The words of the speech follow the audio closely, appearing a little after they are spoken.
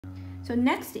So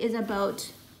next is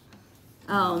about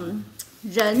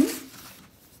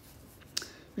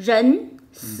人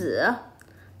死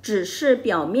只是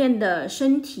表面的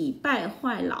身体败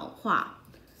坏老化。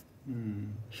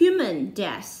Human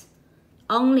death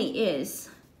only is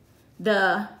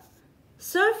the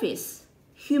surface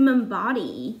human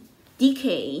body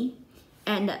decay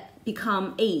and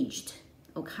become aged.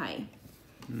 Okay.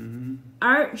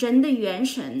 而人的元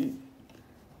神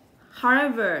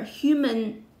however,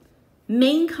 human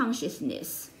main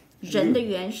consciousness, 人的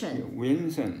元神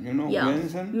元神, you know, yeah, 元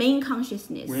神 main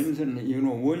consciousness. 元神, you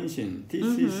know, 元神.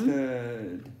 This is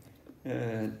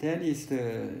that is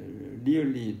the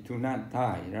really do not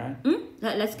die, right?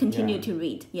 Let's continue to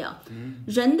read. Yeah.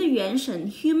 人的元神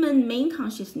human main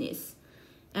consciousness.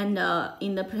 And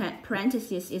in the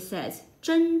parentheses it says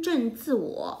真正自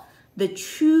我 the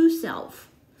true self.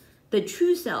 The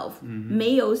true self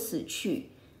没有死去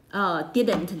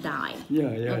didn't die.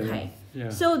 Okay.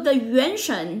 So the 元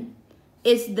神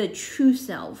is the true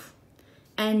self.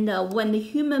 And when the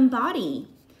human body,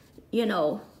 you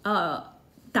know,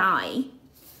 die,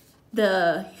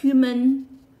 the human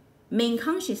main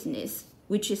consciousness,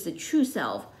 which is the true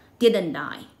self, didn't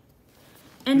die.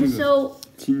 And so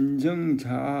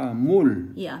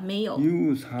진정자물 yeah, 没有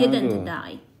유사거 didn't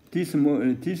die. This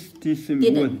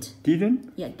Didn't.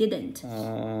 didn't? Yeah, didn't.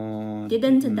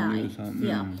 Didn't die.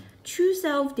 Yeah. True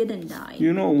self didn't die.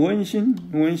 You know,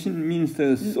 원신 means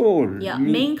the soul. Yeah,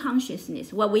 main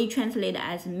consciousness. What we translate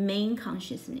as main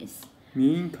consciousness.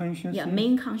 Main consciousness. Yeah,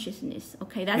 main consciousness.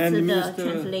 Okay, that's And the means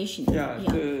translation. Yeah,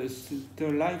 the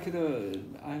like the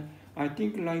I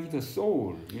think like the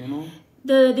soul, you know.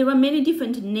 There are many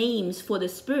different names for the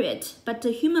spirit, but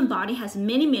the human body has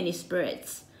many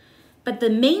spirits. But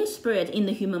the main spirit in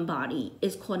the human body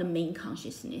is called the main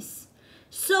consciousness.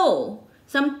 Soul,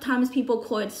 sometimes people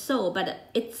call it soul, but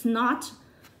it's not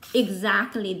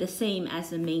exactly the same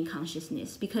as the main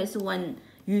consciousness. Because when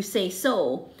you say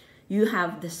soul, you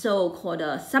have the soul called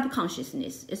a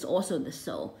subconsciousness. It's also the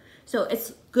soul. So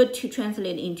it's good to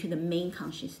translate into the main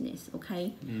consciousness,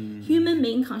 okay? Human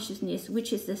main consciousness,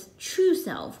 which is the true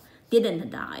self, didn't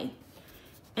die.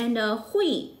 And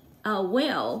会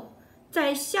will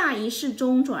在下一世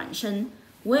中转生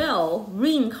will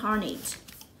reincarnate.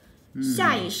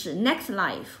 下一世 next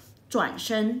life 转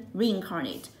生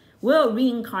reincarnate will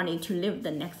reincarnate to live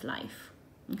the next life.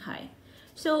 Okay.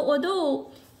 So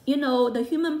although you know the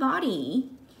human body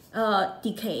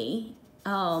decay,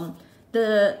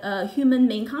 the human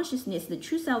main consciousness, the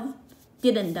true self,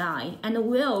 didn't die and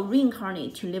will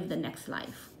reincarnate to live the next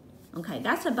life. Okay,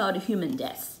 that's about human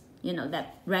death. You know,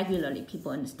 that regularly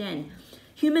people understand.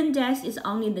 Human death is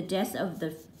only the death of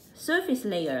the surface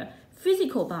layer,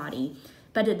 physical body,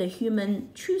 but the human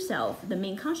true self, the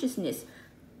main consciousness,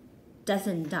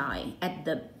 doesn't die at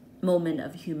the moment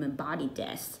of human body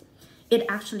death. It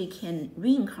actually can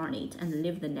reincarnate and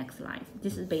live the next life.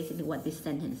 This is basically what this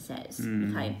sentence says.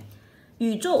 Okay.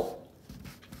 宇宙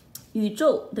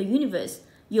the universe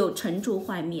有成住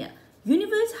坏灭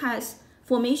universe has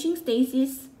formation,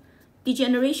 stasis,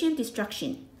 degeneration,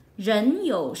 destruction. 人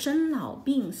有生老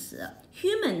病死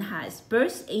human has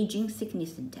birth, aging,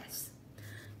 sickness, and death.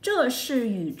 这是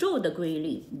宇宙的规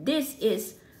律 This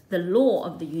is the law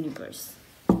of the universe.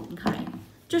 Okay.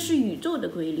 这是宇宙的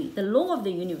规律 The law of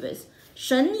the universe.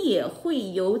 神也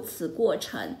会有此过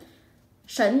程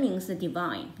神 means the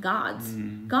divine,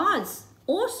 Gods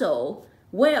also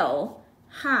will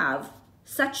have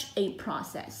such a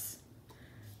process.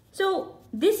 So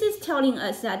this is telling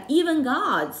us that even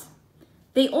gods,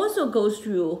 they also go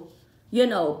through, you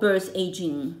know, birth,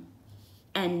 aging,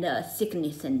 and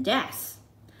sickness and death.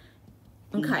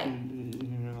 Okay.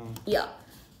 Yeah.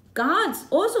 Gods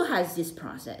also has this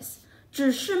process.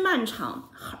 只是漫长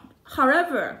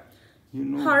However,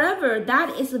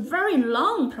 that is a very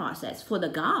long process for the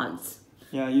gods.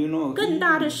 Yeah, you know. 更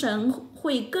大的神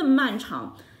会更漫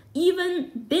长 Even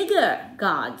bigger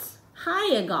gods,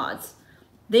 higher gods,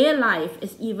 their life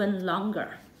is even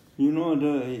longer. You know,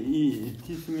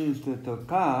 this means that the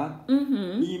God,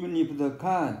 even if the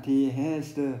God, he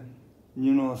has the,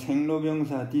 you know,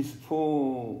 생로병사, these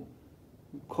four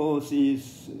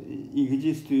causes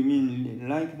exist, you mean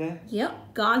like that?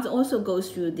 Yep, gods also goes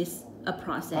through this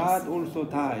process. God also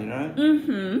die, right?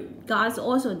 Gods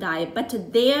also die,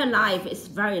 but their life is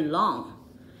very long.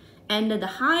 And the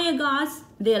higher gods,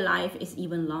 their life is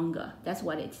even longer. That's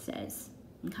what it says.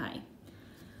 Okay.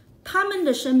 他们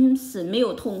的生死没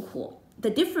有痛苦 The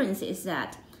difference is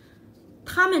that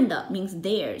他们的 means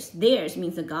theirs. Theirs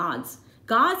means the gods.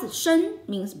 Gods 生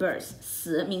means birth.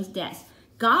 死 means death.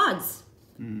 Gods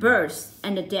birth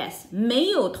and death 没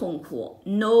有痛苦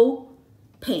No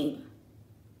pain.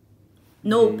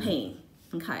 no pain.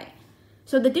 Okay,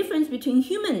 so the difference between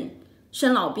human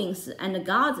生老病死 and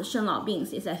God's 生老病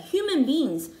死 is that human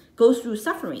beings go through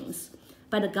sufferings,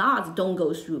 but gods don't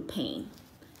go through pain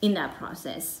in that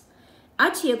process.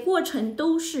 而且过程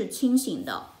都是清醒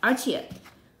的，而且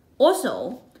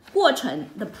also 过程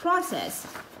the process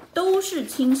都是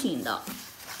清醒的。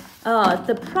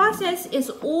The process is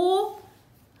all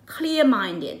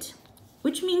clear-minded,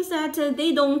 which means that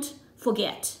they don't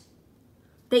forget.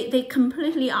 They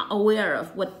completely are aware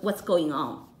of what's going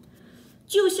on.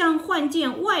 就像换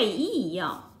件外衣一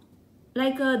样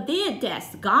like their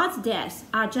deaths, God's deaths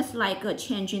are just like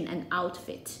changing an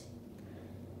outfit.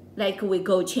 Like we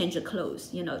go change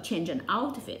clothes, change an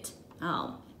outfit.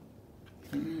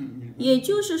 也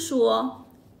就是说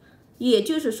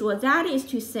that is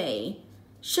to say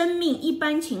生命一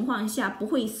般情况下不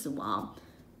会死亡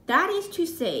That is to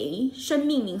say 生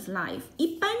命 means life 一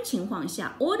般情况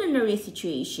下 ordinary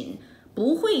situation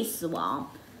不会死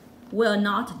亡 will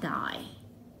not die.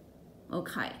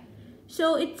 Okay,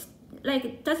 so it's like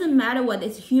it doesn't matter whether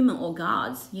it's human or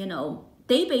gods,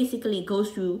 they basically go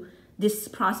through this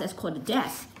process called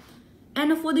death.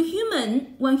 And for the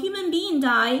human, when human beings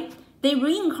die, they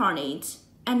reincarnate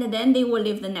and then they will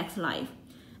live the next life.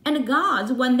 And the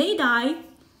gods, when they die,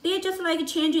 they're just like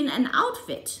changing an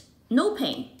outfit, no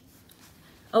pain.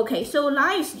 Okay, so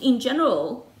lives in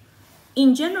general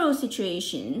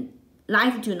situation,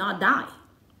 life do not die.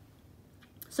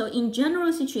 So in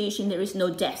general situation, there is no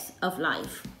death of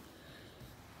life.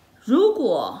 如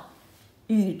果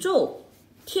宇宙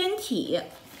天体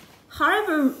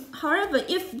However,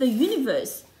 if the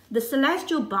universe, the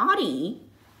celestial body,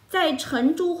 在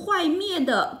成住坏灭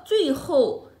的最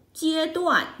后阶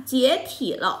段解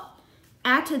体了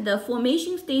at the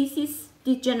formation stasis,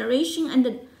 degeneration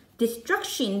and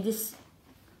destruction, this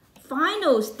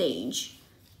final stage,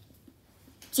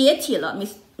 解体了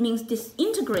means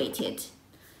disintegrated.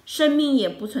 生命也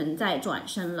不存在转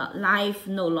生了 Life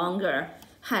no longer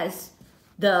has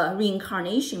the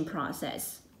reincarnation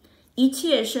process. 一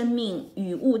切生命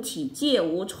与物体皆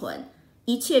无存，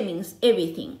一切 means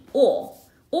everything, all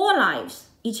lives,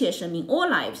 一切生命 all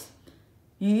lives,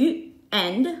 与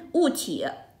and 物体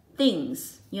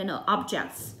things,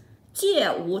 objects, 皆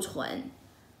无存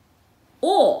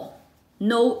all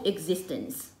no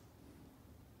existence.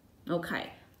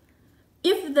 Okay,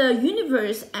 if the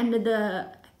universe and the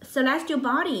celestial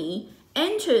body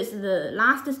enters the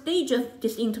last stage of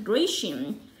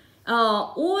disintegration,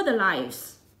 all the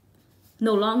lives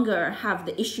no longer have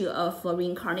the issue of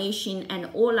reincarnation, and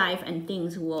all life and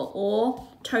things will all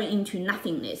turn into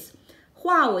nothingness.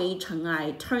 化为尘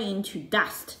埃 turn into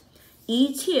dust.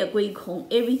 一切归空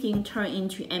everything turn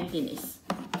into emptiness.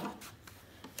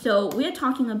 So we are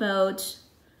talking about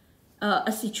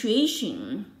a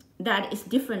situation that is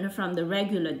different from the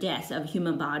regular death of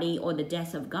human body or the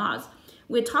death of gods.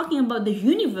 We're talking about the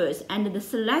universe and the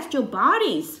celestial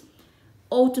bodies'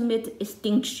 ultimate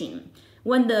extinction.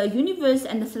 When the universe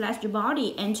and the celestial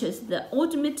body enters the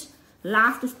ultimate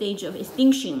last stage of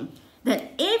extinction, then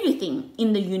everything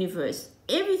in the universe,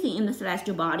 everything in the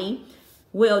celestial body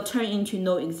will turn into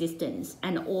no existence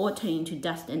and all turn into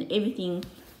dust and everything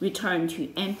return to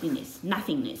emptiness,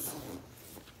 nothingness.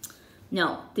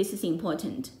 Now, this is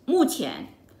important. 目前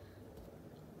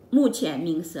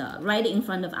means right in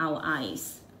front of our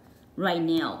eyes. Right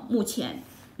now, 目前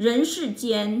人世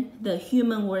间 the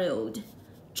human world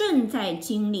正在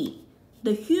经历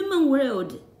the human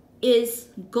world is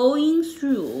going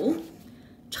through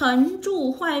成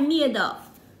住坏灭的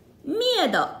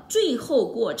最后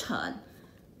过程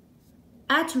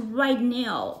At right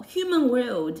now, human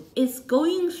world is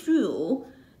going through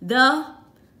the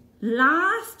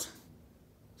last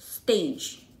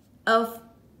stage of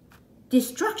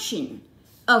destruction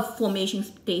of formation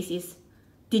stasis,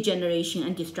 degeneration,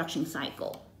 and destruction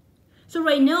cycle. So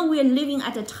right now we are living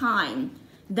at a time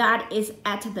that is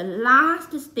at the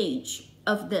last stage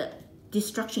of the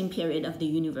destruction period of the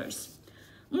universe.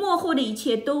 末后的一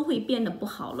切都会变得不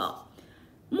好了。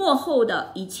末后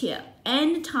的一切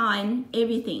end time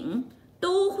everything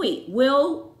都会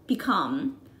will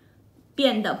become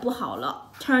变得不好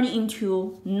了 turn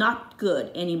into not good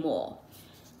anymore.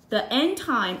 The end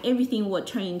time everything will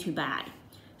turn into bad.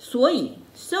 所以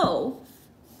so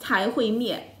才会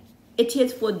灭。It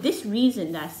is for this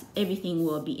reason that everything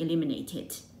will be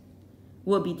eliminated,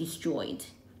 will be destroyed.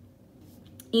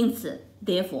 因此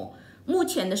therefore 目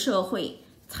前的社会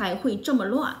才会这么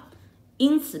乱。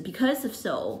因此 because of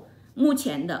so 目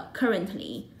前的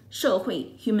currently 社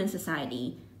会 human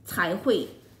society 才会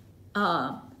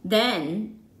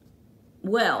then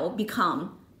will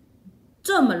become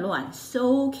这么乱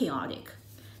so chaotic.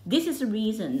 This is the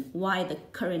reason why the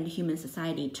current human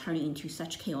society turned into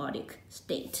such chaotic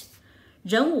state.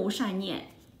 人无善念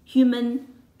human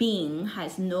being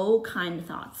has no kind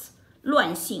thoughts.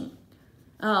 乱性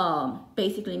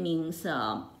basically means,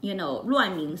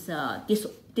 乱 means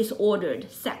disordered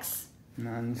sex.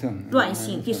 乱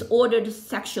性 disordered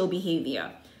sexual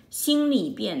behavior. 心理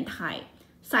变态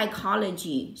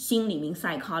psychology 心理 means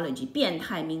psychology. 变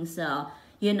态 means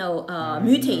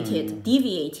mutated,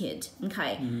 deviated.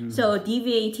 Okay, so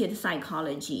deviated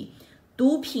psychology.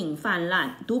 毒品泛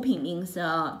滥 毒品 means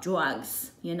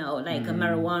drugs, like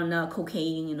marijuana,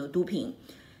 cocaine, 毒品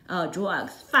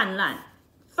drugs. 泛滥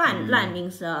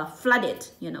means flooded,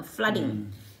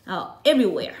 flooding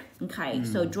everywhere. Okay,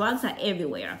 so drugs are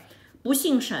everywhere. 不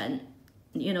信神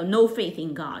no faith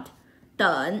in God.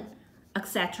 等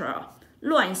etc.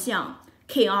 乱象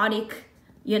chaotic,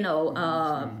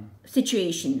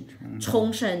 situation.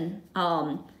 重生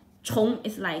重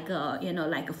is like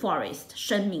like a forest.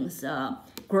 生 means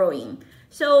growing.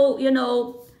 So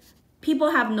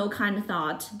people have no kind of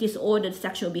thought, disordered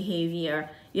sexual behavior,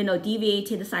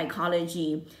 deviated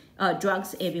psychology,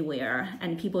 drugs everywhere,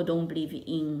 and people don't believe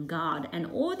in God, and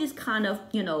all this kind of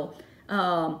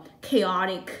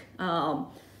chaotic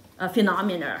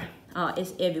phenomena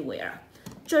is everywhere.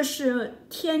 这是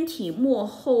天体末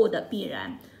后的必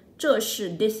然。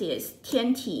this is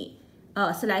天体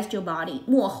celestial body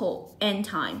末后 end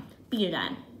time 必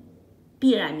然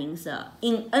means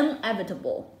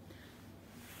inevitable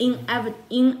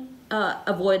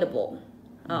unavoidable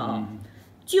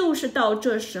就是到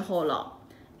这时候了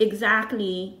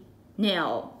exactly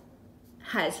now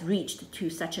has reached to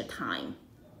such a time.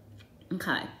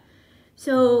 Okay,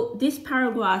 so this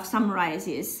paragraph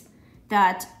summarizes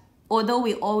that although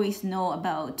we always know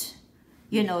about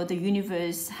the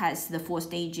universe has the 4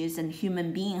 stages and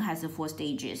human being has the 4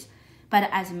 stages, but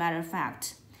as a matter of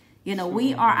fact,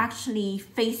 we are actually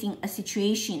facing a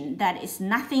situation that is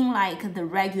nothing like the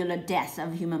regular death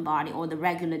of human body or the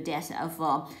regular death of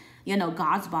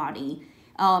God's body.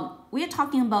 We are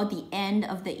talking about the end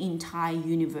of the entire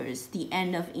universe, the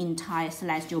end of entire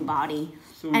celestial body,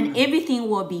 and everything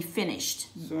will be finished.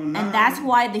 And that's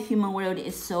why the human world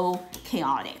is so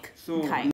chaotic. Okay.